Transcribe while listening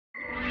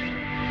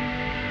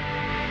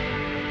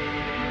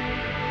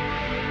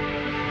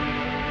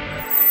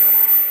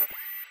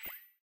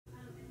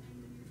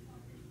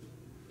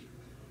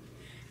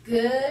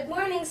Good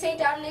morning, St.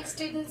 Dominic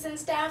students and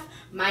staff.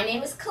 My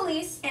name is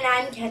Khalees. And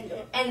I'm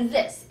Kendall. And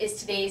this is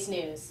today's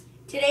news.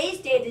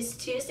 Today's date is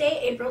Tuesday,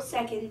 April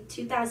 2nd,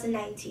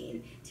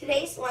 2019.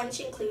 Today's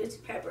lunch includes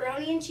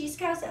pepperoni and cheese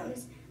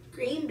calzones,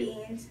 green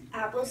beans,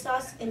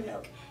 applesauce, and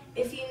milk.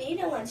 If you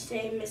need a lunch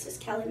today, Mrs.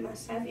 Kelly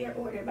must have your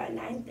order by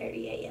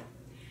 9:30 a.m.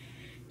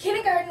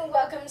 Kindergarten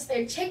welcomes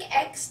their Chick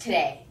X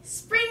today.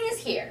 Spring is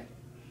here.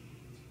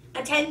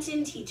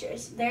 Attention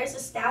teachers, there's a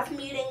staff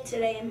meeting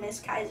today in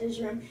Miss Kaiser's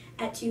room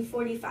at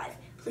 2:45.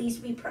 Please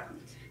be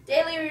prompt.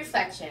 Daily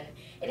reflection.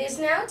 It is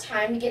now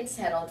time to get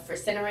settled for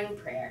centering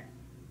prayer.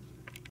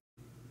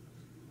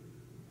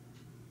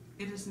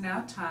 It is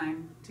now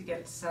time to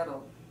get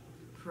settled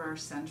for our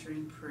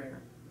centering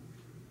prayer.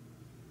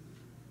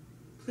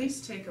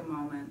 Please take a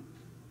moment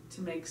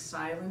to make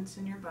silence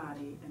in your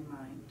body and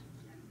mind.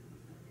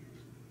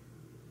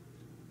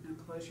 Now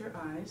close your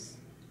eyes.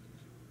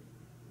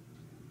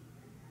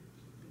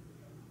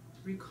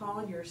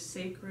 Recall your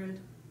sacred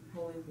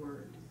holy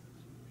word.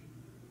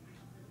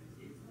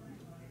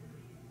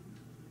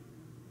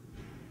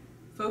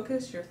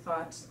 Focus your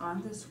thoughts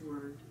on this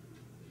word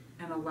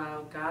and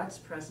allow God's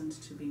presence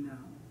to be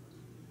known.